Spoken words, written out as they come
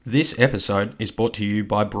This episode is brought to you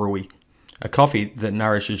by Brewy, a coffee that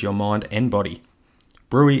nourishes your mind and body.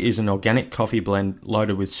 Brewy is an organic coffee blend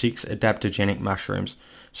loaded with 6 adaptogenic mushrooms,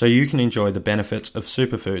 so you can enjoy the benefits of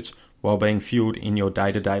superfoods while being fueled in your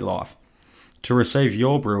day-to-day life. To receive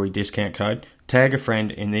your Brewy discount code, tag a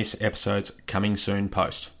friend in this episode's Coming Soon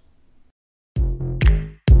post.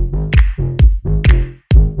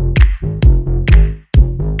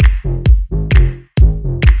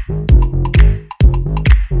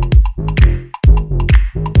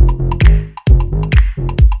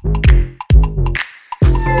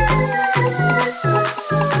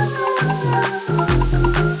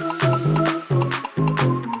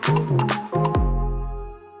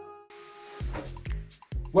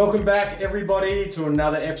 Welcome back, everybody, to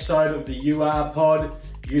another episode of the UR pod.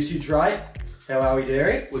 Hughesy and Darey. How are we,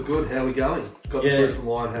 Darey? We're good. How are we going? Got the first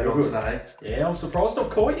line hat on today. Yeah, I'm surprised I've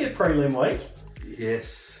caught you prelim week.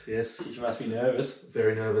 Yes. You must be nervous.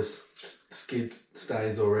 Very nervous. Skid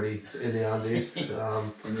stains already in the undies.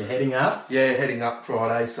 And you're heading up? Yeah, heading up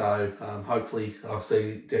Friday. So hopefully I'll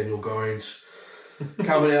see Daniel Gorringe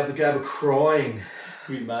coming out the Gabba crying.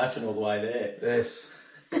 You'll be marching all the way there. Yes.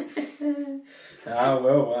 Like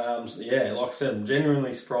I said, I'm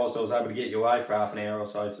genuinely surprised I was able to get you away for half an hour or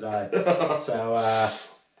so today.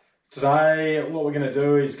 Today what we're going to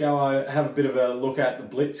do is go have a bit of a look at the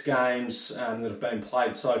Blitz games that have been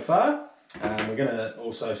played so far. We're going to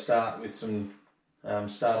also start with on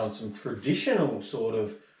some traditional sort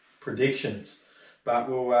of predictions. But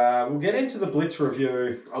we'll get into the Blitz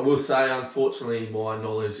review. I will say, unfortunately, my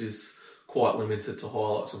knowledge is quite limited to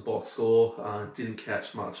highlights of box score. Didn't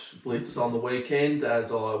catch much Blitz on the weekend as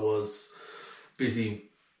I was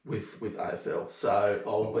busy with AFL. So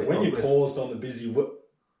when you paused on the busy,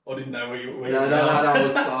 I didn't know where you were. No. I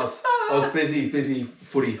was busy.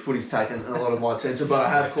 Footy's taken a lot of my attention, but I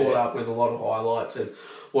have caught up with a lot of highlights and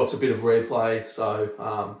watched a bit of replay.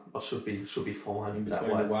 So I should be fine in that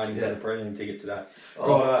between way. Waiting for the prelim ticket today.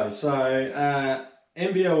 Right. So.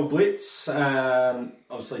 NBL Blitz,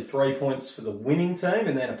 obviously 3 points for the winning team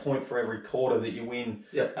and then a point for every quarter that you win.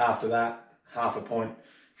 Yep. After that, half a point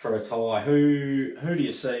for a tie. Who do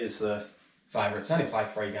you see as the favourites? They only play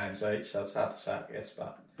 3 games each, so it's hard to say, I guess.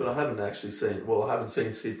 But I haven't actually seen, I haven't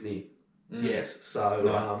seen Sydney yet. So,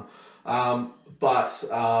 no. I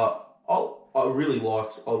really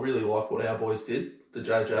like what our boys did, the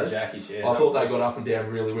JJs. The Jackies, yeah. I thought they got up and down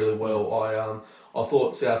really, really well. I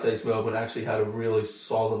thought South East Melbourne actually had a really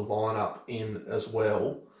solid lineup in as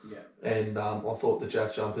well. Yeah. And I thought the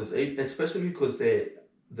Jack Jumpers, especially because their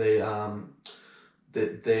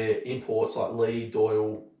imports like Lee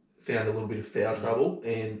Doyle found a little bit of foul trouble,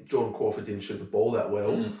 and Jordan Crawford didn't shoot the ball that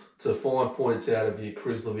well. To find points out of your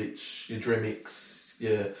Krislovic, your Dremicks,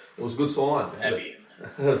 it was a good sign.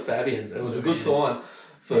 Fabian. It was a good sign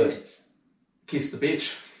for Kiss the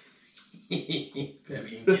Bitch.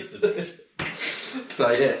 Fabian Kiss the Bitch.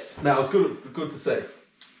 So yes, it was good to see.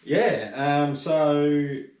 Yeah,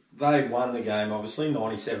 so they won the game obviously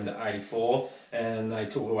 97-84, and they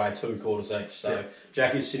took away 2 quarters each. So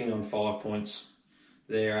Jackie's sitting on 5 points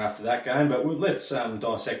there after that game. But let's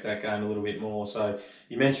dissect that game a little bit more. So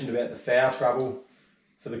you mentioned about the foul trouble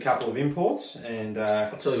for the couple of imports, and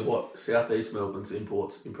I'll tell you what, South East Melbourne's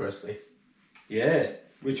imports impressed me. Yeah,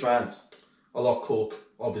 which ones? I like Cook.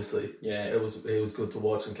 Obviously, yeah, it was good to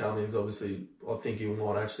watch, and Cummings. Obviously, I think he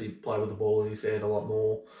might actually play with the ball in his hand a lot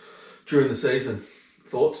more during the season.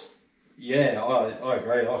 Thoughts? Yeah, I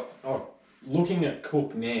agree. I looking at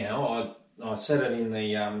Cook now, I said it in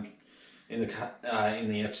the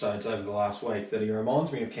episodes over the last week that he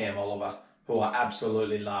reminds me of Cam Oliver, who I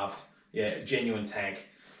absolutely loved. Yeah, genuine tank.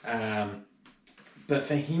 But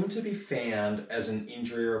for him to be found as an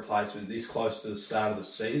injury replacement this close to the start of the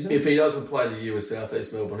season... If he doesn't play the year with South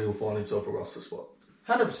East Melbourne, he'll find himself a roster spot.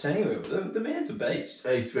 100% he will. The man's a beast.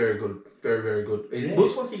 He's very good. Very, very good. He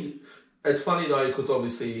looks like he... It's funny though, because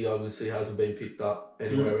obviously he hasn't been picked up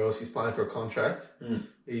anywhere else. He's playing for a contract. And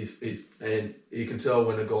you can tell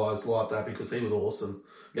when a guy's like that because he was awesome.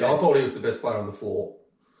 Yeah, I thought he was the best player on the floor.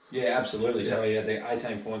 Yeah, absolutely. Yeah. So he had the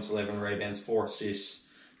 18 points, 11 rebounds, 4 assists,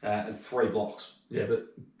 and 3 blocks. Yeah,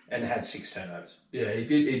 and had 6 turnovers. Yeah, he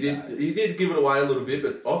did give it away a little bit,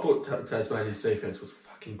 but I thought Tasmania's defense was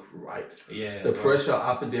fucking great. Yeah, the pressure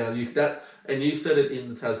up and down. And you said it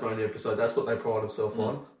in the Tasmania episode. That's what they pride themselves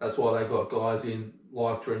on. That's why they got guys in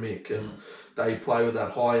like Dremick, and they play with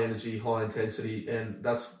that high energy, high intensity, and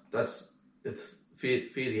it's fear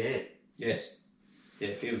the ant. Yes,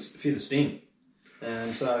 yeah, fear the sting.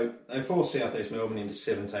 So they forced South East Melbourne into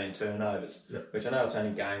 17 turnovers, which I know it's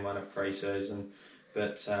only game 1 of pre-season,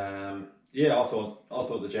 but Yeah, I thought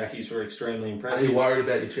the Jackies were extremely impressive. Are you worried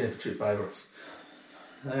about your championship favourites?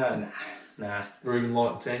 Nah. Ruben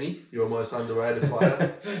Light-Tangy, your most underrated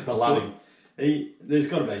player. I love him. There's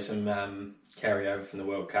got to be some carryover from the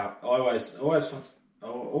World Cup. I always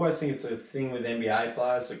think it's a thing with NBA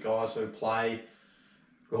players that guys who play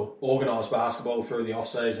organised basketball through the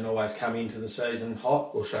off-season always come into the season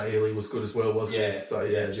hot. Well, Shea Healy was good as well, wasn't he? So,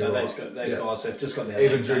 these guys have just got their...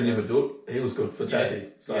 Even Junior Madut, he was good for Tassie.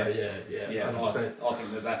 I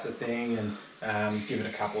think that's a thing, and give it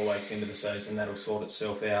a couple of weeks into the season, that'll sort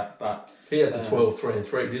itself out. But he had the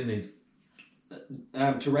 12-3-3, didn't he?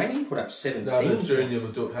 Tarani put up 17. No, Junior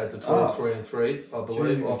Madut had the 12-3-3, I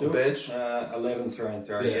believe, off the bench.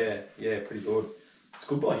 11-3-3, yeah, pretty good. It's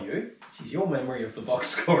good by you. Jeez, your memory of the box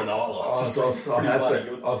score and the highlights.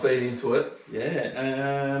 I've been into it.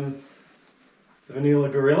 Yeah. The Vanilla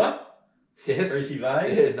Gorilla. Yes. Greasy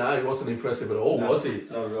Vay. Yeah, no, he wasn't impressive at all, was he?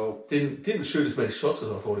 Not at all. Didn't shoot as many shots as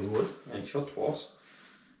I thought he would. Yeah, he shot twice.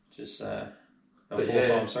 Just but 4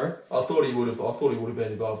 times, sorry. I thought he would have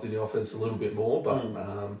been involved in the offense a little bit more, but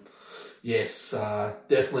yes,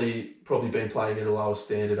 definitely probably been playing at a lower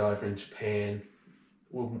standard over in Japan.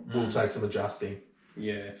 We'll take some adjusting.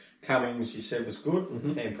 Yeah, Cummings, you said, was good.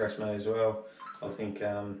 Mm-hmm. He impressed me as well. I think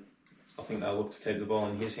they'll look to keep the ball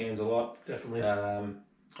in his hands a lot. Definitely. And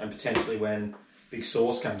potentially when Big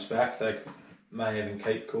Sauce comes back, they may even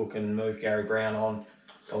keep Cook and move Gary Brown on.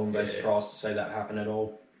 I wouldn't be surprised to see that happen at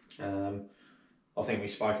all. I think we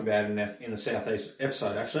spoke about it in the Southeast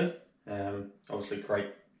episode, actually. Obviously,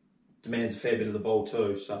 Crete demands a fair bit of the ball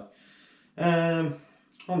too. So, on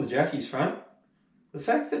the Jackies front, the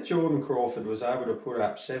fact that Jordan Crawford was able to put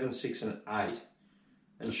up 7, 6 and 8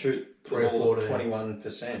 and shoot the ball at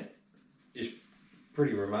 21% is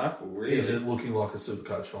pretty remarkable, really. Is it looking like a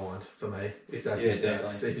Supercoach find for me? If that's his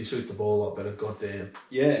stats. If he shoots the ball a lot better, goddamn.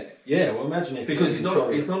 Yeah. Well, imagine if he's not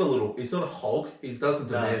a hog. He doesn't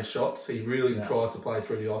demand shots. He really tries to play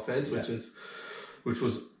through the offense, which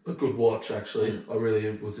was a good watch actually. I really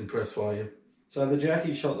was impressed by him. So the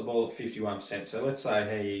Jackie shot the ball at 51%. So let's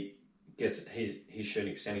say he gets his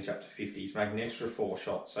shooting percentage up to 50. He's making an extra 4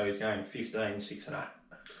 shots, so he's going 15, 6 and 8.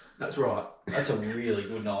 That's right. That's a really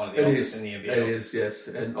good night at the office in the NBL. It is, yes.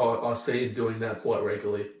 And I see him doing that quite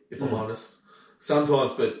regularly, if I'm honest.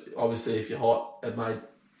 Sometimes, but obviously if you're hot, it may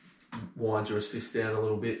wind your assist down a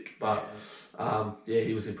little bit. But,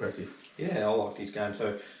 he was impressive. Yeah, I liked his game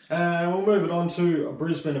too. We'll move it on to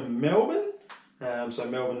Brisbane and Melbourne. So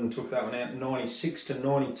Melbourne took that one out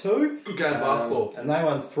 96-92. Good game of basketball. And they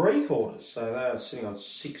won 3 quarters. So they are sitting on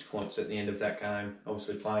 6 points at the end of that game,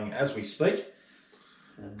 obviously playing as we speak.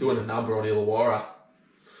 Doing a number on Illawarra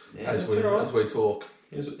as we talk.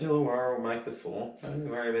 Illawarra will make the 4. Don't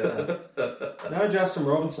worry about that. No Justin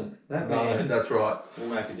Robinson. That man. That's right. Will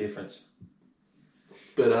make a difference.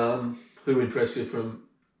 But who impressed you from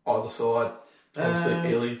either side?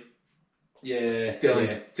 Obviously, Illy. Yeah.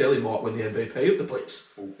 Delhi might win the MVP of the Blitz.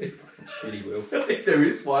 Fucking shit, he will. I think there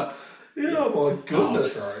is one. Yeah, oh my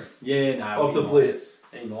goodness. Oh, true. Yeah, no. Of the Blitz.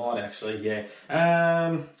 He might actually, yeah.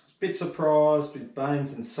 Bit surprised with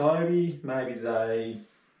Baines and Sobey. Maybe they...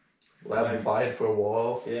 Well, they haven't played for a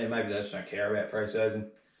while. Yeah, maybe they just don't care about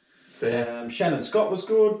pre-season. Fair. Shannon Scott was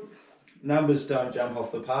good. Numbers don't jump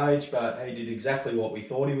off the page, but he did exactly what we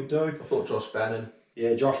thought he would do. I thought Josh Bannon.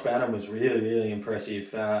 Yeah, Josh Bannon was really, really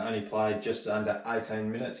impressive. Only played just under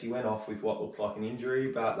 18 minutes. He went off with what looked like an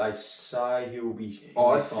injury, but they say he'll be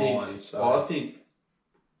fine. I think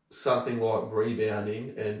something like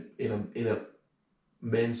rebounding and in a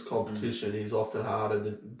men's competition is often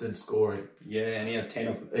harder than scoring. Yeah, and he had 10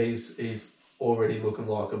 of them. He's already looking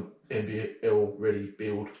like an NBL ready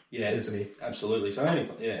build, isn't he? Absolutely. So only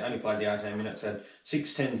played the 18 minutes, had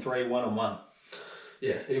 6, 10, 3, 1 on 1.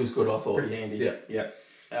 Yeah, he was good, I thought. Pretty handy.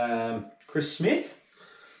 Yeah. Chris Smith.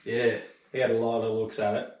 Yeah. He had a lot of looks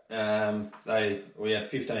at it. We had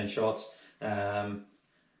 15 shots.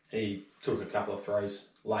 He took a couple of threes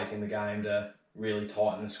late in the game to really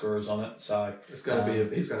tighten the screws on it. So he's going to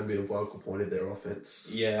be a vocal point of their offense.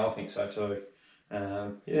 Yeah, I think so too.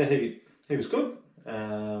 He was good.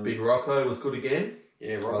 Big Rocco was good again.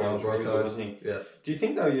 Yeah, Rocco was really good, wasn't he? Yeah. Do you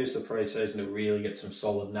think they'll use the pre-season to really get some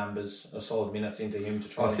solid numbers, or solid minutes into him to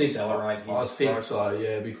try and accelerate his I think growth? so,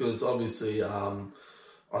 yeah, because obviously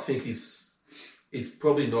I think he's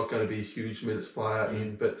probably not going to be a huge minutes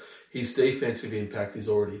player but his defensive impact is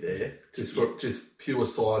already there, just pure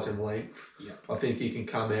size and length. Yeah. I think he can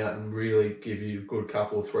come out and really give you a good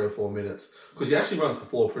couple of 3 or 4 minutes, because he actually runs the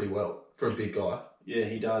floor pretty well for a big guy. Yeah,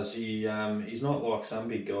 he does. He's not like some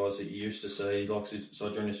big guys that you used to see, like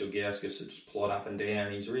Zydrunas Ilgauskas, that just plod up and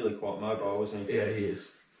down. He's really quite mobile, isn't he? Yeah, he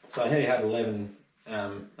is. So he had 11,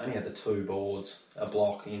 only had the 2 boards, a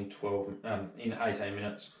block in 18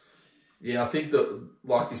 minutes. Yeah, I think that,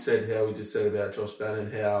 like you said, how we just said about Josh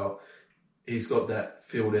Bannon, how he's got that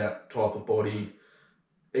filled out type of body.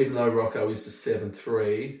 Even though Rocco is the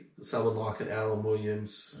 7'3", someone like an Alan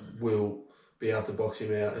Williams will be able to box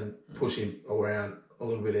him out and push him around a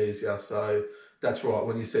little bit easier. So that's right.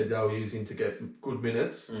 When you said they were using to get good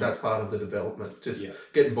minutes, that's part of the development. Just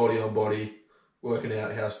getting body on body, working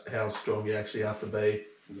out how strong you actually have to be.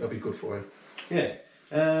 That'll be good for him. Yeah.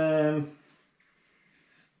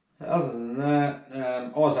 Other than that,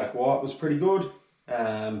 Isaac White was pretty good,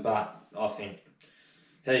 but I think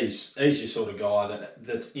he's your sort of guy that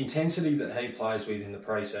the intensity that he plays with in the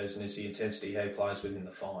pre-season is the intensity he plays with in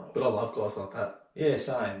the finals. But I love guys like that. Yeah,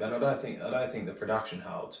 same. But I don't think the production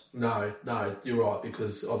holds. No, you're right,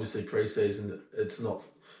 because obviously pre-season it's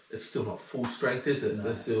still not full strength, is it? No.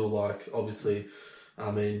 It's still like, obviously,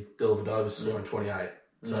 I mean, Dellavedova's scoring 28,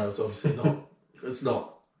 so it's obviously not. It's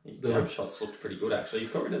not. His jump shots looked pretty good, actually. He's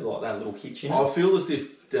got rid of like that little hitch in it. I feel as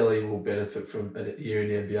if Delhi will benefit from a year in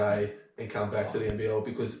the NBA and come back to the NBL,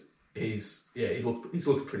 because he's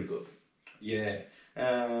looking pretty good. Yeah.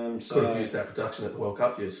 Could have used that production at the World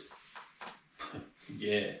Cup years.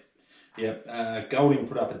 Yeah. Yep. Golding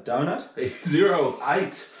put up a donut. 0 of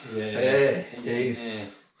 8. Yeah.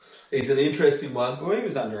 He's an interesting one. Well, he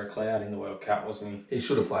was under a cloud in the World Cup, wasn't he? He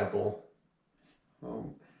should have played ball.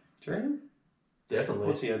 Oh, do you reckon? Definitely.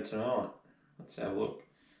 What's he had tonight? Let's have a look.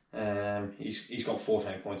 He's got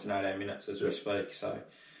 14 points in 18 minutes as we speak, so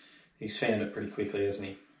he's found it pretty quickly, hasn't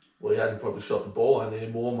he? Well, he hadn't probably shot the ball only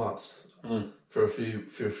in warm-ups for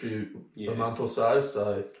a month or so.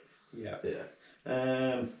 So yeah.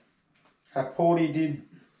 Porty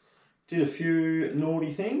did a few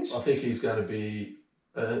naughty things. I think he's going to be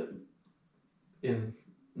in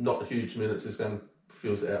not huge minutes. He's going to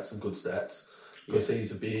fills out some good stats, because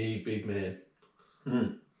he's a big man.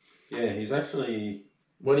 Yeah, he's actually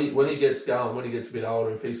when he gets going, when he gets a bit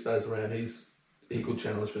older, if he stays around, he could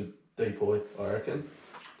challenge for Depoy, I reckon.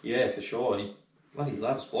 Yeah, for sure. He bloody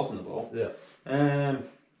loves blocking the ball. Yeah.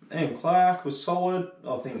 Ian Clark was solid.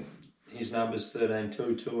 I think his numbers 13,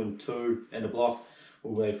 2, 2 and 2 and a block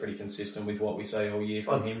will be pretty consistent with what we see all year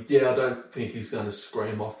from him. Yeah, I don't think he's going to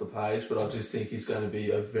scream off the page, but I just think he's going to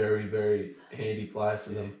be a very, very handy player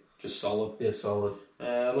for them. Just solid. Yeah, solid.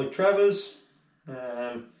 Luke Travers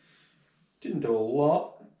didn't do a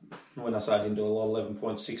lot. When I say didn't do a lot,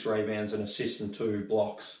 11.6 rebounds, an assist and 2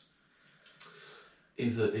 blocks.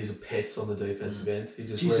 He's a pest on the defensive end. He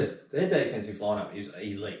just their defensive lineup is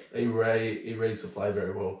elite. He reads the play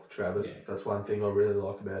very well, Travers. Yeah. That's one thing I really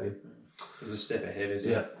like about him. He's a step ahead, isn't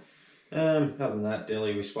he? Other than that,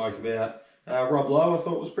 Delhi we spoke about. Rob Lowe I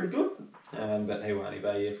thought was pretty good, but he will only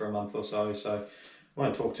be here for a month or so I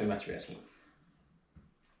won't talk too much about him.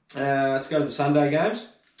 Let's go to the Sunday games.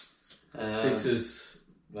 Sixers,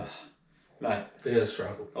 mate, they had a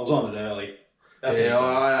struggle. I was on it early. I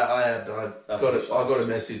got a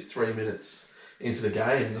message 3 minutes into the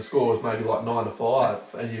game, and the score was maybe like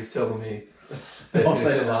 9-5, and you're telling me they're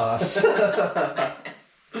finishing last.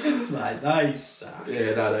 Mate, they suck.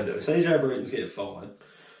 Yeah, no, they do. CJ Bruton's getting fired.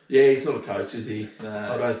 Yeah, he's not a coach, is he?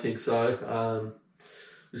 No. I don't think so.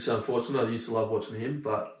 Which is unfortunate. I used to love watching him,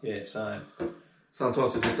 but yeah, same.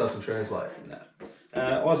 Sometimes it just doesn't translate.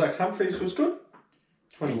 No. Isaac Humphries was good.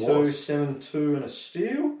 22, 7, 2 and a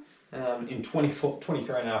steal in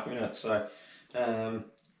 23 and a half minutes. So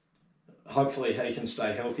hopefully he can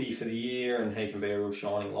stay healthy for the year and he can be a real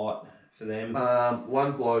shining light for them.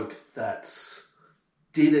 One bloke that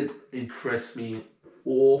didn't impress me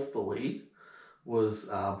awfully was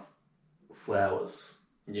Flowers.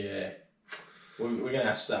 Yeah. We're going to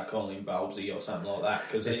have to start calling him Bulbsy or something like that,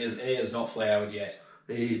 because he has not flowered yet.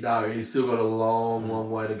 He's still got a long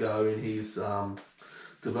way to go in his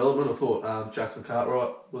development. I thought Jackson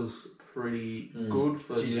Cartwright was pretty good.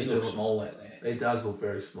 He looks small out there. He does look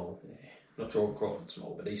very small. Yeah. Not Jordan Crawford's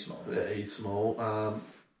small, but he's small. Yeah, he's small.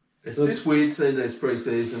 It's just weird seeing these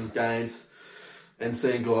pre-season games and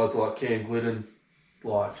seeing guys like Cam Glidden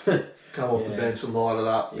come off the bench and light it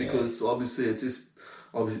up, because obviously it just...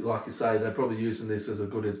 Obviously, like you say, they're probably using this as a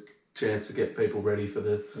good chance to get people ready for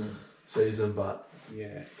the season, but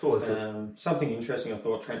it's always good. Something interesting, I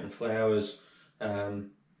thought, Trenton Flowers,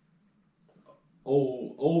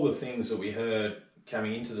 all the things that we heard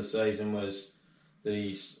coming into the season was that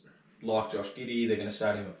he's like Josh Giddey, they're going to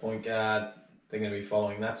start him at point guard, they're going to be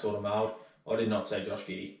following that sort of mould. I did not say Josh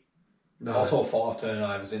Giddey. No. I saw 5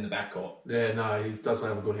 turnovers in the backcourt. Yeah, no, he doesn't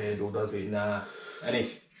have a good handle, does he? Nah. And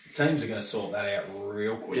if teams are going to sort that out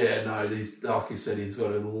real quick. Yeah, no, like you said, he's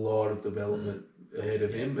got a lot of development ahead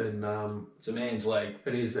of him, and it's a man's league.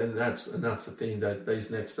 It is, and that's the thing, that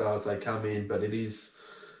these next stars, they come in, but it's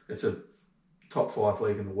a top 5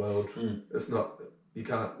 league in the world. It's not. You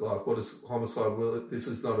can't, like, what is Homicide? Well, this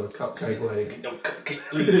is not a cupcake league. No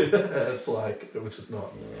cupcake league. It's like, which is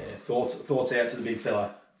not. Yeah. Thoughts out to the big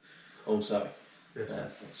fella. Also, Yes.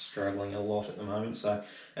 Struggling a lot at the moment. So,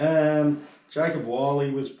 Jacob Wiley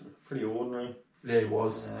was pretty ordinary. Yeah, he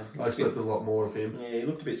was. I expected a lot more of him. Yeah, he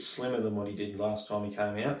looked a bit slimmer than what he did last time he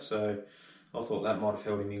came out. So, I thought that might have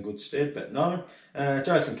held him in good stead, but no.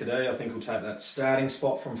 Jason Cadee, I think, will take that starting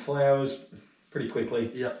spot from Flowers pretty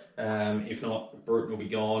quickly. Yep. If not, Bruton will be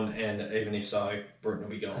gone, and even if so, Bruton will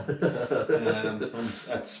be gone.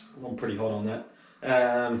 I'm pretty hot on that.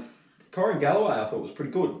 Corin Galloway, I thought, was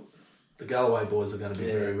pretty good. The Galloway boys are going to be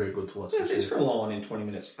very, very good to watch. Yeah, just for a line in 20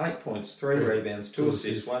 minutes. 8 points, 3 rebounds, 2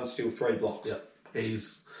 assists, 1 steal, 3 blocks. Yep.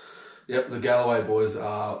 The Galloway boys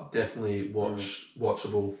are definitely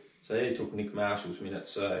watchable. So he took Nick Marshall's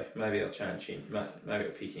minutes, so maybe I'll change him. Maybe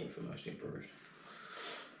I'll pick him for most improved.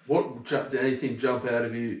 Did anything jump out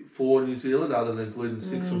of you for New Zealand other than Glidden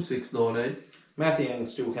 6 from 6-19? Matthew Young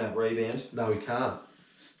still can't rebound. No, he can't.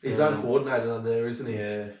 He's uncoordinated on there, isn't he?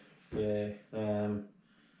 Yeah.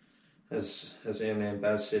 As our man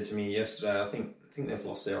Baz said to me yesterday, I think they've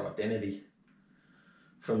lost their identity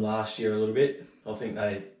from last year a little bit. I think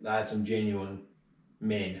they had some genuine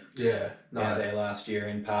men out there last year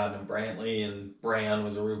in Pardon and Brantley, and Brown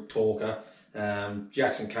was a real talker.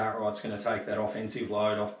 Jackson Cartwright's going to take that offensive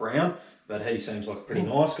load off Brown, but he seems like a pretty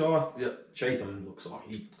nice guy. Yep. Cheatham looks like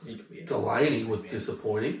he could be. Delaney was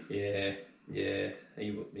disappointing. Yeah,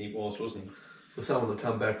 he was, wasn't he? For someone to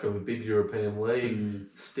come back from a big European league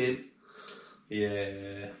stint.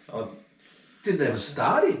 Yeah. I didn't even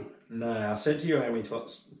start him. No, I said to you how many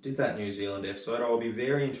times did that New Zealand episode. I'll be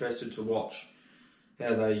very interested to watch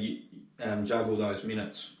how they juggle those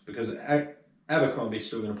minutes, because Abercrombie's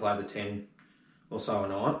still going to play the 10 or so a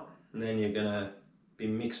night, and then you're going to be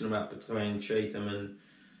mixing them up between Cheatham and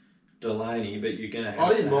Delaney, but you're going to have.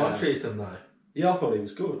 I didn't mind Cheatham though. Yeah, I thought he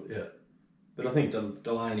was good. Yeah, but I think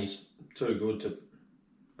Delaney's too good to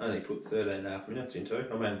only put 13.5 minutes into.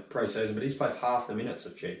 I mean, pre-season, but he's played half the minutes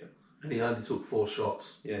of Cheatham. And he only took 4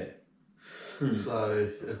 shots. Yeah. So,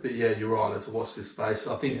 but yeah, you're right. It's a watch this space.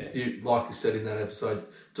 I think, like you said in that episode,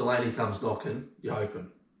 Delaney comes knocking, you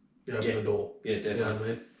open. You open the door. Yeah, definitely. You know what I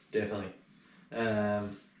mean? Definitely.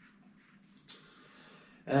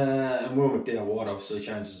 And Will McDowell-White obviously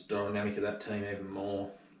changes the dynamic of that team even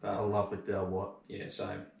more. But, I love McDowell-White. Yeah,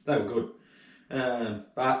 same. They were good.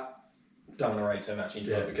 But don't want to read too much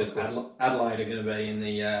into it, because Adelaide are going to be in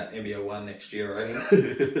the NBL 1 next year, I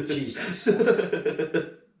reckon. Jesus.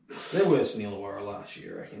 They're worse than Illawarra last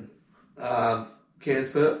year, I reckon. Cairns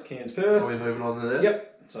Perth. Are we moving on to that?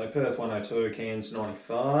 Yep. So Perth 102, Cairns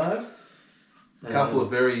 95. A couple of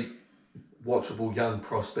very watchable young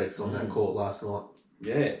prospects on that court last night.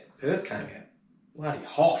 Yeah, Perth came out bloody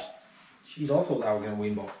hot. Jeez, I thought they were going to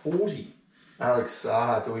win by 40. Alex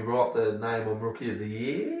Saha, do we write the name on Rookie of the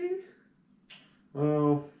Year?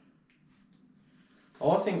 Well,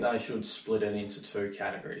 I think they should split it into 2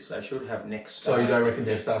 categories. They should have next star. So you don't reckon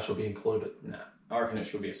Next Star should be included? No, I reckon it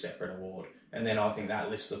should be a separate award. And then I think that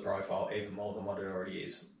lifts the profile even more than what it already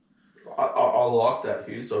is. I like that,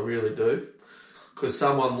 Hughes. I really do. Because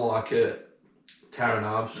someone like Taron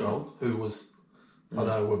Armstrong, who was, I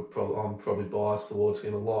know I'm probably biased towards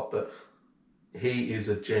him a lot, but he is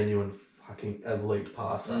a genuine fucking elite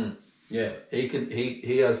passer. Yeah,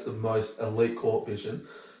 he has the most elite court vision.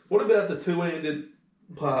 What about the 2-handed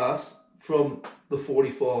pass from the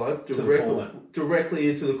 45 directly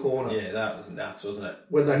into the corner? Yeah, that was nuts, wasn't it?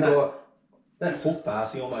 When that hook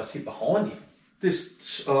pass, he almost hit behind him.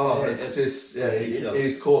 His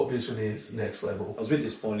court vision is next level. I was a bit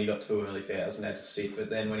disappointed he got 2 early fouls and had to sit, but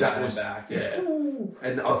then when he came back,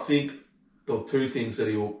 and I think the 2 things that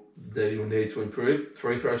he'll need to improve: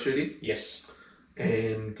 free throw shooting,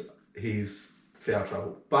 and his foul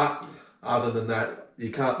trouble. But other than that, you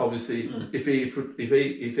can't obviously if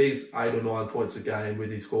he's 8 or 9 points a game with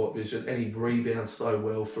his court vision, and he rebounds so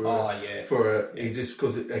well he just,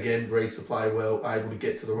 because again reads the play well, able to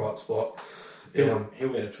get to the right spot. He'll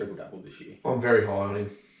get a triple-double this year. I'm very high on him.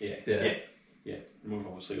 Yeah. We've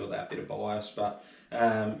obviously got that bit of bias, but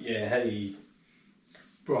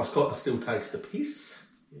Bryce Cotton still takes the piss.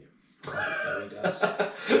 Yeah, he does.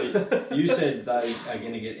 You said they are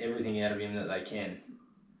going to get everything out of him that they can.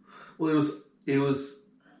 Well, it was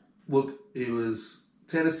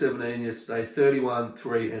 10 of 17 yesterday, 31,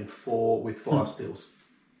 3 and 4 with 5 steals.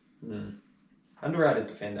 Underrated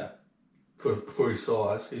defender. For his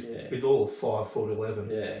size. He's all 5'11".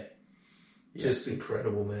 Yeah. Just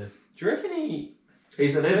incredible, man. Do you reckon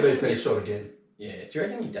He's an MVP shot again. Yeah, do you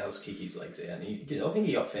reckon he does kick his legs out? And I think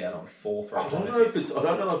he got fouled on 4 I don't know if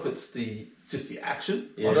it's just the action.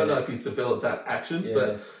 I don't know if he's developed that action,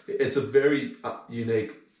 but it's a very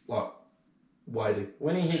unique way to.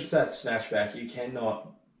 When he hits that snatchback, you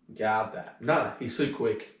cannot guard that. No, he's too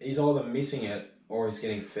quick. He's either missing it or he's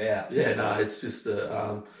getting fouled. Yeah, no, it's just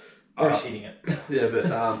or he's hitting it. Yeah, but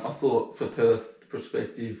I thought for Perth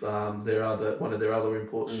perspective, one of their other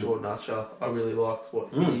imports, Jordan Usher, I really liked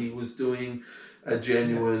what he was doing. A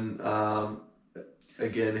genuine,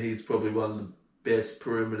 again, he's probably one of the best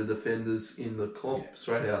perimeter defenders in the comp,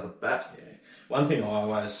 straight out of the bat. Yeah. One thing I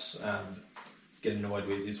always get annoyed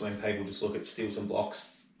with is when people just look at steals and blocks.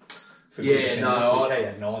 Which he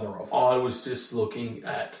had neither of. I was just looking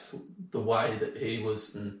at the way that he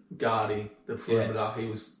was guarding the perimeter. Yeah. He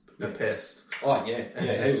was a pest. Oh yeah,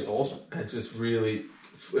 he was awesome. And just really,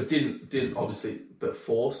 it didn't obviously, but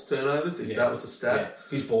force turnovers. If that was a stat,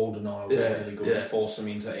 his ball denial was really good. He forced them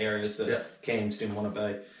into areas that Cairns didn't want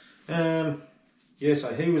to be.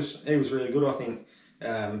 So he was really good. I think,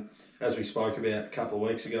 as we spoke about a couple of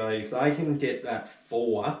weeks ago, if they can get that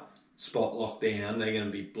 4 spot locked down, they're going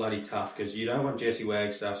to be bloody tough because you don't want Jesse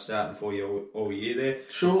Wagstaff starting for you all year there.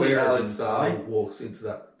 Surely Alex Darey walks into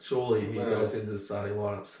that. Surely he goes into the starting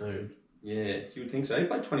lineup soon. Yeah, you would think so. He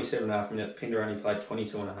played 27.5 minutes. Pinder only played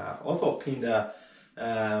 22.5. I thought Pinder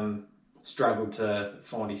struggled to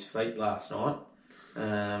find his feet last night.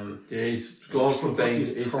 He's gone from being...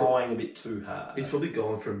 He's trying a bit too hard. He's probably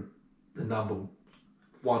gone from the number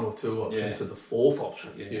 1 or 2 option to the 4th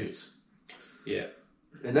option, Hughes. Yeah.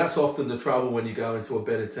 And that's often the trouble when you go into a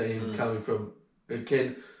better team coming from...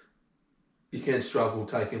 You can struggle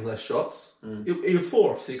taking less shots. He was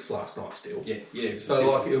 4 of 6 last night still. Yeah.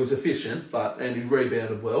 So it was efficient, and he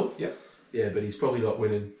rebounded well. Yep. Yeah, but he's probably not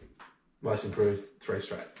winning most improved 3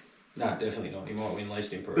 straight. No, definitely not. He might win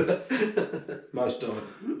least improved. Most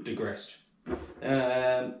digressed.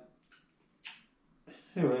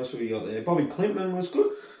 Who else have we got there? Bobby Clintman was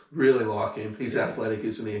good. Really like him. He's athletic,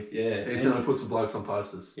 isn't he? Yeah. He's going to put some blokes on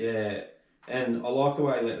posters. Yeah. And I like the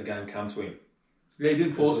way he let the game come to him. Yeah, he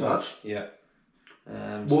didn't force much. Yeah.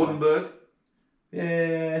 Wardenberg.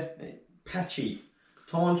 Patchy.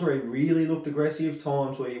 Times where he really looked aggressive,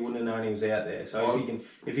 times where you wouldn't have known he was out there. So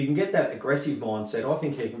if he can get that aggressive mindset, I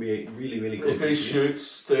think he can be really, really good. If he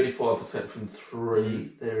shoots 35% from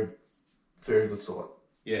 3, they're a very good side.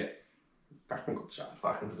 Yeah. Fucking good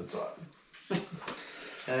side.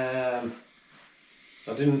 I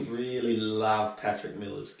didn't really love Patrick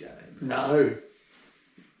Miller's game. No.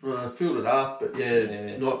 I filled it up, but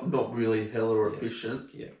not really hella efficient.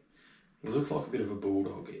 Yeah. He looked like a bit of a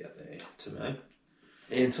bulldog out there to me.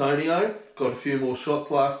 Antonio got a few more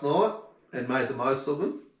shots last night and made the most of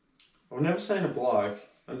them. I've never seen a bloke.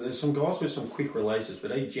 There's some guys with some quick releases,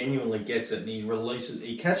 but he genuinely gets it and he releases.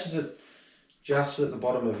 He catches it just at the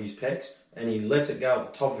bottom of his pecs and he lets it go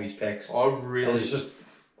at the top of his pecs.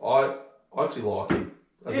 I actually like him.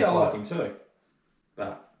 I like him too.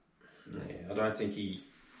 But I don't think he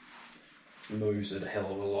moves it a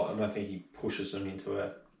hell of a lot. I don't think he pushes them into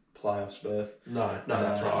a playoffs berth. No,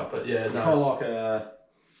 that's right. But it's kind of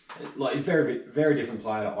like a very, very different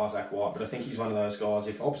player to Isaac White. But I think he's one of those guys.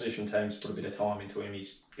 If opposition teams put a bit of time into him,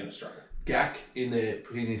 he's going to struggle. Gack in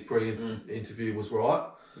his pre-interview was right.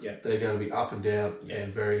 Yeah, they're going to be up and down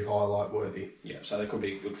and very highlight worthy. Yeah, so they could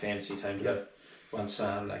be a good fantasy team to go once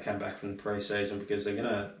they come back from the pre-season because they're going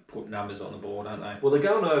to put numbers on the board, aren't they? Well, they're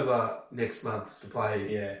going over next month to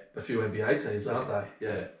play a few NBA teams, aren't they?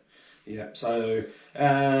 Yeah. Yeah, so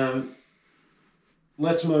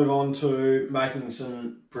let's move on to making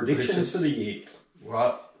some predictions for the year.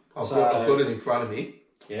 Right. I've got it in front of me.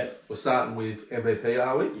 Yeah. We're starting with MVP,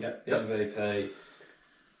 are we? Yep. MVP.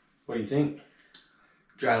 What do you think?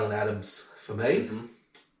 Jalen Adams for me. Mm-hmm.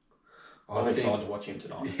 I'm excited to watch him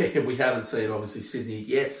tonight. Yeah, we haven't seen, obviously, Sydney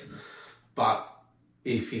yet, but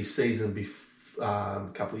if his season a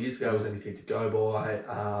couple of years ago was anything to go by,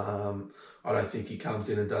 I don't think he comes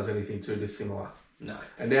in and does anything too dissimilar. No.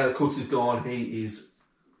 And now that Cooks is gone, he's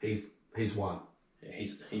won. Yeah,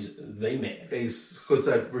 he's the man. Because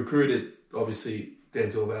they've recruited, obviously,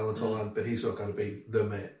 Denzel Valentine, but he's not going to be the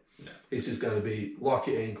man. No. He's just going to be like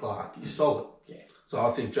your Ian Clark. He's solid. Yeah. So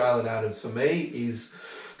I think Jalen Adams, for me, is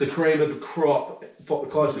the cream of the crop,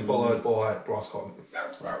 closely followed by Bryce Cotton.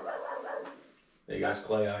 There goes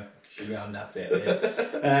Cleo. She's going nuts out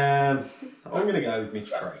there. I'm going to go with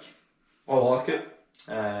Mitch Creek. I like it.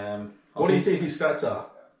 What do you think his stats are?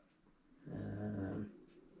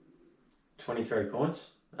 23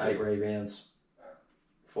 points, 8 rebounds,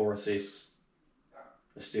 4 assists,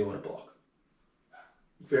 a steal and a block.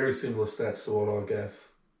 Very similar stats to what I gave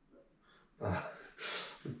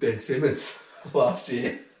Ben Simmons last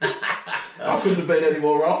year. I couldn't have been any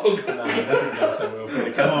more wrong. No, that didn't go so well.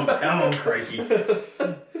 Come on, Creaky.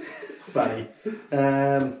 Funny.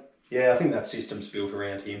 I think that system's built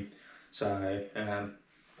around him. So, and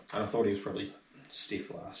I thought he was probably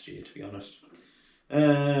stiff last year, to be honest.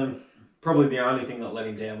 Probably the only thing that let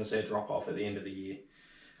him down was their drop-off at the end of the year.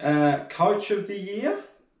 Coach of the year?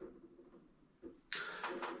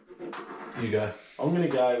 You go. I'm going to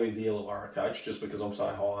go with the Illawarra coach, just because I'm so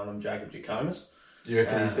high on him, Jacob Jackomas. Do you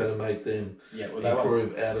reckon he's going to make them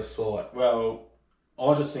improve out of sight? Well,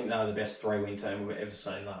 I just think they're the best 3-win team we've ever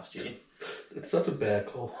seen last year. It's such a bad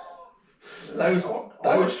call. They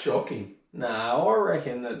were shocking. No, I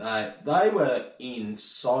reckon that they were in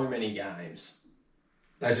so many games.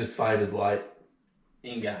 They just faded late.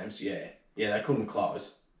 In games, yeah. Yeah, they couldn't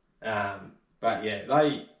close. But yeah,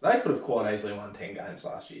 they could have quite easily won 10 games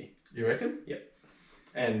last year. You reckon? Yep.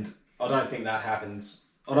 And I don't think that happens.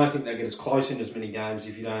 I don't think they get as close in as many games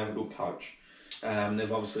if you don't have a good coach.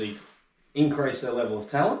 They've obviously increased their level of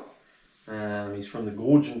talent. He's from the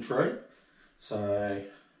Gorgon tree. So,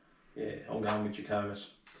 yeah, I'm going with Jackomas.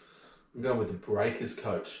 I'm going with the Breakers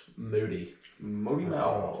coach, Moody. Moody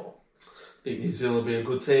Mel. I think New Zealand will be a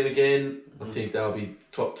good team again. I think they'll be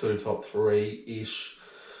top 2, top 3-ish.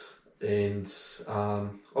 And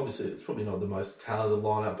obviously it's probably not the most talented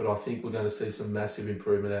lineup, but I think we're going to see some massive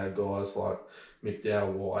improvement out of guys like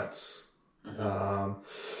McDowell, Whites,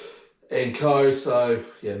 and co. So,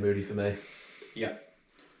 yeah, Moody for me. Yeah.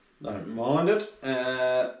 Don't mind it.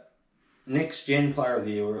 Next gen player of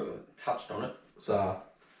the year, we touched on it.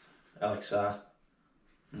 Alex Sarr.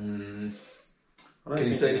 Can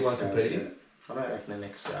you see anyone competing? I don't reckon the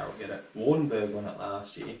next Sarr will get it. Wardenberg won it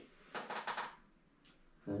last year.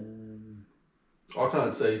 I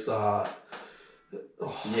can't see Sarr.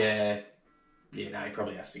 Yeah, no, he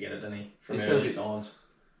probably has to get it, doesn't he? From early signs.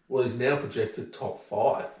 Well, he's now projected top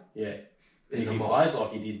 5. Yeah. If he plays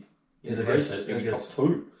like he did in the preseason, he'll be top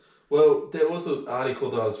 2. Well, there was an article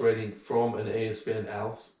that I was reading from an ESPN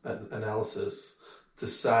analysis to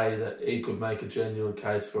say that he could make a genuine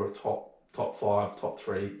case for a top 5, top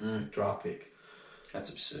 3 draft pick. That's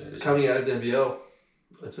absurd. Coming out of the NBL,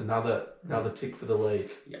 it's another tick for the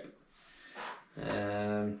league. Yep.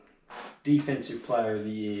 Defensive player of the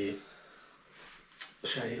year.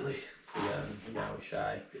 Shea Ely. Yeah, with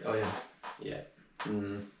Shea. Oh, yeah. Yeah.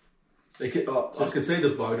 I can see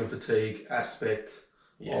the voter fatigue aspect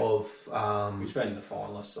of... He's been in the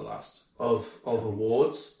finalists the last... Of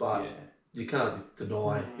awards, but you can't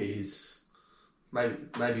deny his...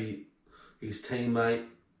 Maybe his teammate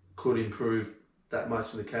could improve that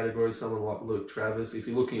much in the category. Someone like Luke Travers. If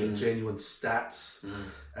you're looking at genuine stats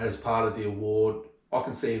as part of the award, I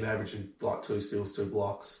can see him averaging like 2 steals, 2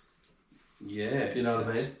 blocks. Yeah. You know what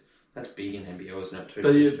I mean? That's big in NBL, isn't it? 2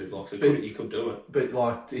 steals, 2 blocks. You could do it. But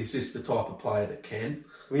like, he's just the type of player that can.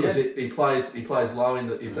 Because he plays low in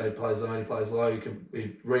the... If they play zone, he plays low.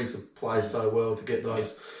 He reads the play so well to get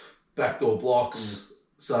those backdoor blocks.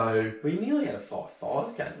 So... Well, he nearly had a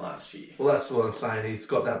 5-5 game last year. Well, that's what I'm saying. He's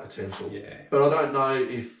got that potential. Yeah. But I don't know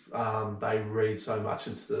if they read so much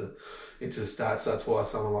into the stats. That's why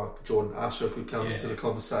someone like Jordan Usher could come into the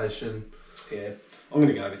conversation. Yeah. I'm going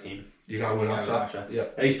to go with him. You're going with Usher? Yeah.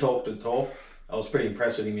 He's talked the talk. I was pretty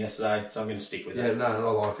impressed with him yesterday, so I'm going to stick with it. Yeah, no,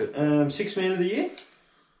 I like it. Sixth man of the year?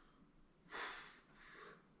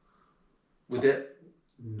 Without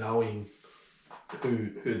knowing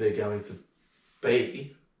who they're going to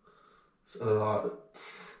be, so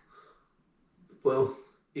well,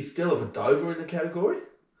 is Della Dover in the category?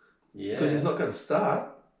 Yeah. Because he's not going to start.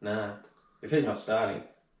 Nah. If he's not starting,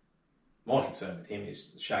 my concern with him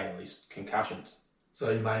is Shaylee's concussions. So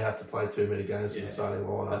he may have to play too many games in the starting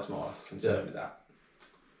lineup. That's my concern with that.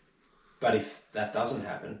 But if that doesn't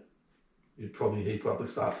happen... He'd probably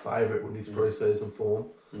start favourite with his pre-season form.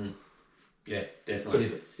 Yeah,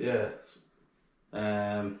 definitely.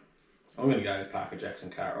 I'm going to go with Parker Jackson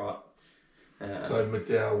Cartwright. So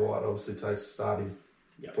McDowell White obviously takes the starting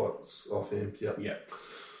spots off him. Yep.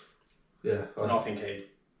 Yeah. And I think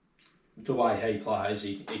the way he plays,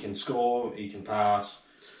 he can score, he can pass.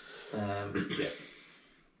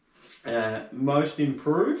 Most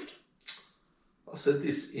improved? I said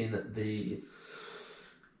this in the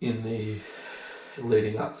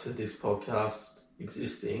leading up to this podcast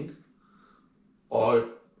existing.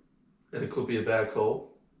 And it could be a bad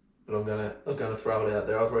call, but I'm gonna throw it out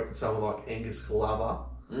there. I reckon someone like Angus Glover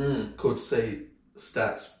could see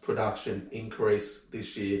stats production increase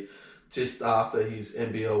this year, just after his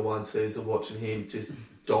NBL 1 season, watching him just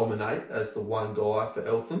dominate as the one guy for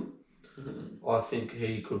Eltham. I think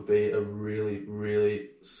he could be a really, really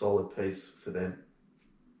solid piece for them.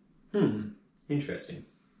 Interesting.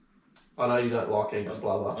 I know you don't like Angus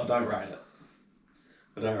Glover. I don't rate it.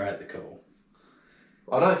 I don't rate the call.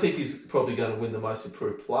 I don't think he's probably going to win the most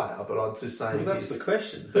improved player, but I'm just saying... Well, that's the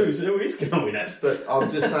question. Who is going to win it? But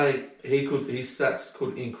I'm just saying his stats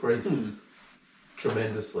could increase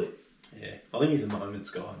tremendously. Yeah, I think he's a moments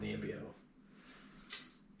guy in the NBL.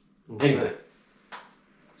 Anyway.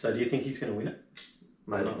 So do you think he's going to win it?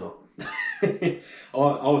 Maybe not. I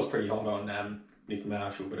was pretty hot on Nick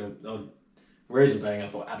Marshall, but the reason being I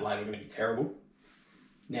thought Adelaide were going to be terrible.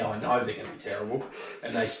 Now I know they're going to be terrible,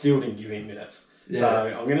 and they still didn't give him minutes. Yeah.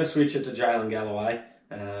 So I'm going to switch it to Jalen Galloway.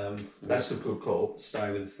 That's a good call.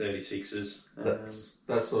 Stay with the 36ers.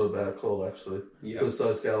 That's not a bad call, actually. Yep. Because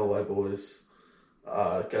those Galloway boys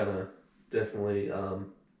are going to definitely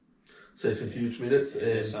see some huge minutes. Yeah,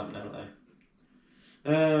 and something, haven't they?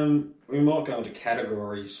 We might go into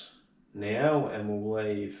categories now, and we'll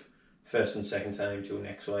leave first and second team till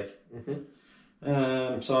next week.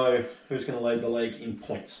 Mm-hmm. So who's going to lead the league in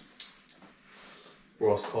points?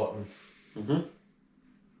 Bryce Cotton. Mm-hmm.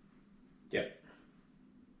 Yep.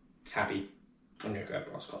 Happy. I'm going to go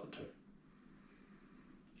Bryce Cotton too.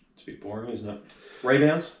 It's a bit boring, isn't it?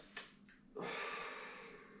 Rebounds?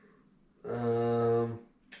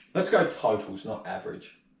 Let's go totals, not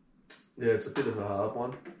average. Yeah, it's a bit of a hard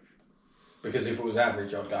one. Because if it was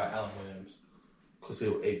average, I'd go Alan Williams. Because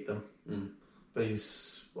he'll eat them. But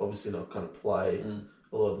he's obviously not going to play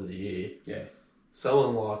a lot of the year. Yeah.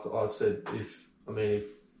 Someone like I said, if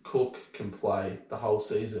Cook can play the whole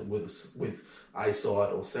season with a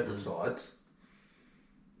side or separate sides,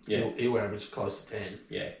 he'll average close to 10.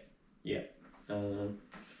 Yeah.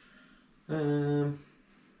 I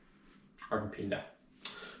reckon Pinder.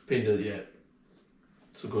 Yeah.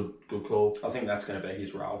 It's a good call. I think that's going to be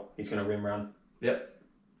his role. He's going to rim run. Yep.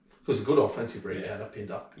 Because a good offensive rebounder,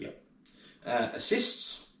 Pinder. Yep.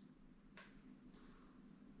 Assists.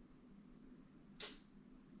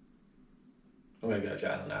 I'm going to go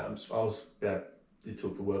Jalen Adams. You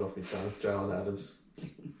took the word off my tongue, Jalen Adams.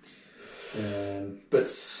 But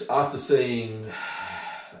after seeing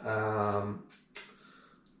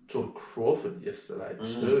Jordan Crawford yesterday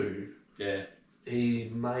too, he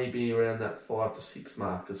may be around that 5 to 6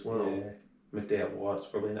 mark as well. Yeah. McDowell White's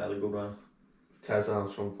probably another good one. Taz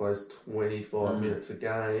Armstrong plays 25 minutes a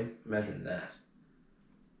game. Imagine that.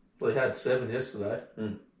 Well, he had 7 yesterday.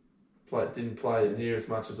 Didn't play near as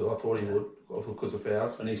much as I thought he would because of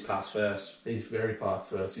fouls. And he's pass first. He's very pass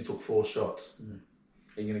first. He took 4 shots.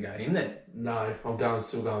 Are you going to go him then? No, I'm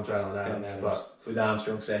still going Jalen Adams. But with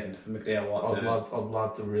Armstrong second, McDowell White third. I'd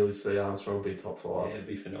love to really see Armstrong be top 5. Yeah, it'd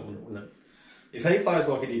be phenomenal, wouldn't it? If he plays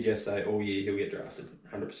like he did yesterday all year, he'll get drafted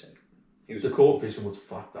 100%. The court vision was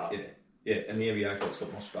fucked up. Yeah, and the NBA court's got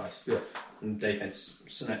more space. Yeah. And defence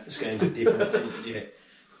snapped the schemes different. It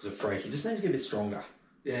was a freak. He just needs to get a bit stronger.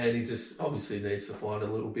 Yeah, and he just obviously needs to find a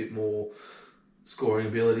little bit more scoring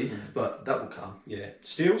ability, but that will come. Yeah.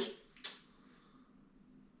 Steals?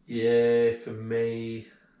 Yeah, for me,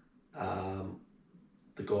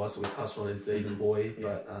 the guys that we touched on in Decoy,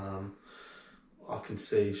 but I can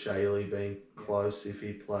see Shaley being close if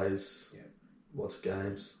he plays lots of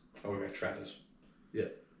games. Or we go Travers. Yeah.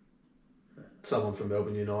 Someone from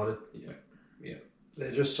Melbourne United. Yeah.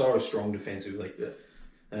 They're just so strong defensively.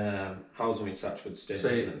 Holds them in such good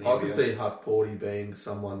stead. I can see Huck Porty being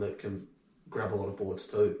someone that can grab a lot of boards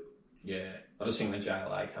too. Yeah. I just think the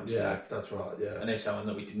JLA comes back. Yeah, that's right, yeah. And there's someone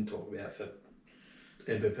that we didn't talk about for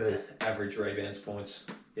MVP. Average rebounds points.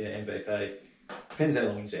 Yeah, MVP. Depends how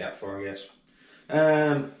long he's out for, I guess.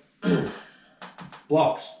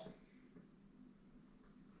 Blocks.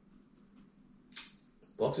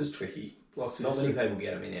 Blocks is tricky. Not many people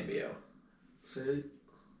get them in NBL. See, there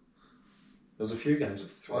was a few games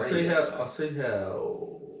of 3. I see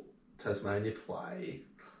how Tasmania play,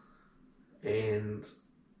 and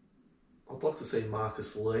I'd like to see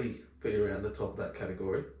Marcus Lee be around the top of that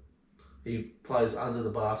category. He plays under the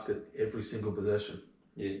basket every single possession.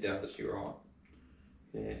 Yeah, he does. You're right.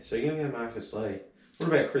 Yeah, so you're going to go Marcus Lee. What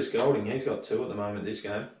about Chris Golding? He's got 2 at the moment this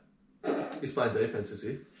game. He's playing defence, is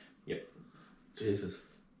he? Yep. Jesus.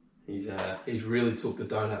 He's really took the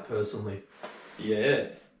donut personally. Yeah.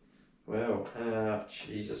 Well,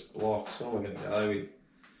 Jesus, blocks. What am I going to go with?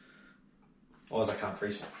 Isaac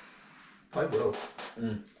Humphries. Played well.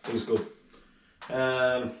 He was good.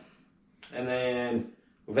 And then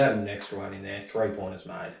we've added an extra one in there. 3-pointers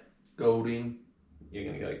made. Golding. You're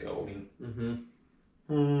going to go Golding.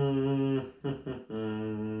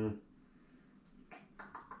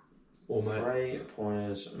 Or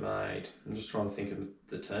 3-pointers made. I'm just trying to think of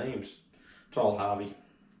the teams. Told Harvey.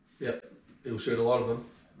 Yep, he'll shoot a lot of them.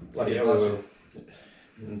 Bloody hell, we will.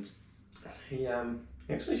 And he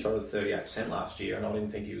actually shot at 38% last year, and I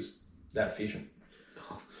didn't think he was that efficient.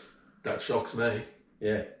 That shocks me.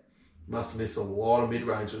 Yeah. Must have missed a lot of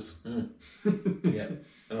mid-ranges. Yeah.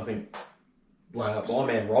 And I think layups. My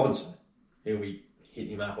man Robinson, he'll be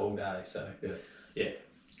hitting him up all day. So, yeah,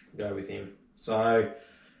 go with him. So,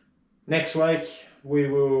 next week we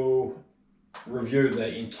will review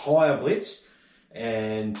the entire Blitz,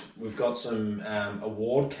 and we've got some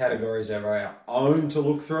award categories of our own to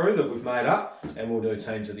look through that we've made up, and we'll do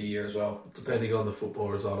teams of the year as well. Depending on the football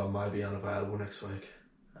result, I may be unavailable next week.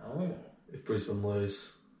 Oh. If Brisbane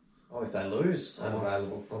lose. Oh, if they lose,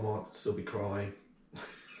 unavailable. I might still be crying.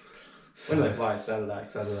 When do they play? Saturday.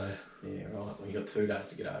 Saturday. Yeah, right. Well, you've got 2 days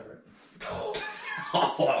to get over it.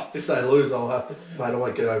 If they lose, I'll have to... Mate, I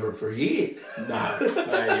won't get over it for a year. No, you're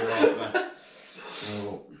right, mate.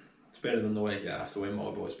 Well, it's better than the week after when my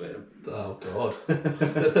boys beat them. Oh, God.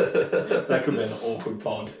 That could be an awkward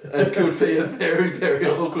pod. It could be a very, very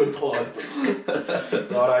awkward pod.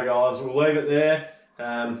 Righto, guys. We'll leave it there.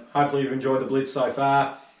 Hopefully you've enjoyed the Blitz so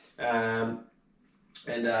far. And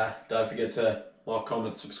don't forget to like,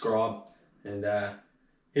 comment, subscribe, and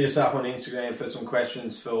hit us up on Instagram for some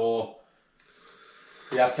questions for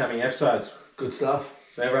the upcoming episodes. Good stuff.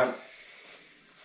 So everyone,